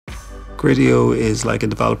Criteo is like a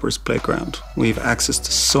developer's playground. We have access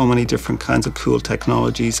to so many different kinds of cool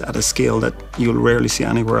technologies at a scale that you'll rarely see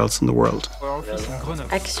anywhere else in the world.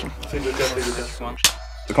 Action.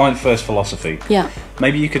 The client first philosophy. Yeah.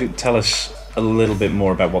 Maybe you could tell us a little bit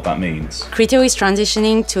more about what that means. Criteo is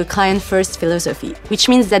transitioning to a client-first philosophy, which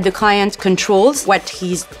means that the client controls what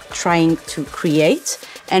he's trying to create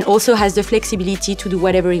and also has the flexibility to do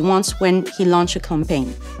whatever he wants when he launches a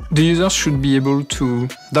campaign. The users should be able to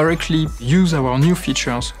directly use our new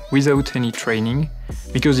features without any training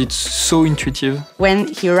because it's so intuitive. When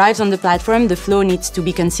he arrives on the platform, the flow needs to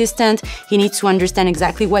be consistent. He needs to understand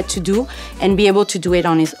exactly what to do and be able to do it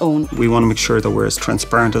on his own. We want to make sure that we're as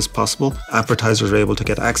transparent as possible. Advertisers are able to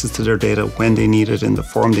get access to their data when they need it, in the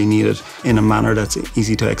form they need it, in a manner that's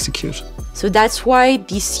easy to execute. So that's why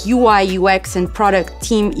this UI, UX and product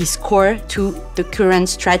team is core to the current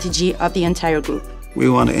strategy of the entire group. We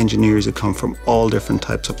want engineers who come from all different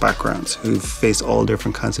types of backgrounds, who face all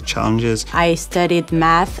different kinds of challenges. I studied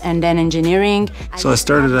math and then engineering. So I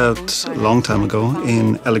started out a long time ago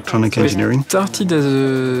in electronic engineering. I started as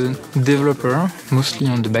a developer, mostly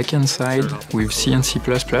on the back-end side with C and C++.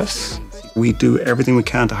 We do everything we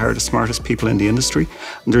can to hire the smartest people in the industry.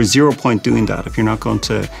 And there's zero point doing that if you're not going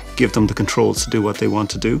to give them the controls to do what they want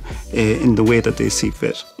to do in the way that they see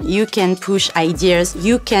fit. You can push ideas,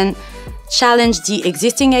 you can challenge the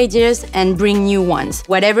existing ideas and bring new ones.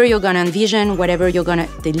 Whatever you're going to envision, whatever you're going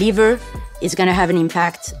to deliver is going to have an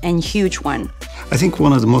impact, and huge one. I think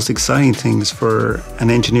one of the most exciting things for an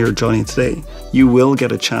engineer joining today, you will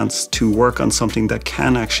get a chance to work on something that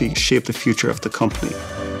can actually shape the future of the company.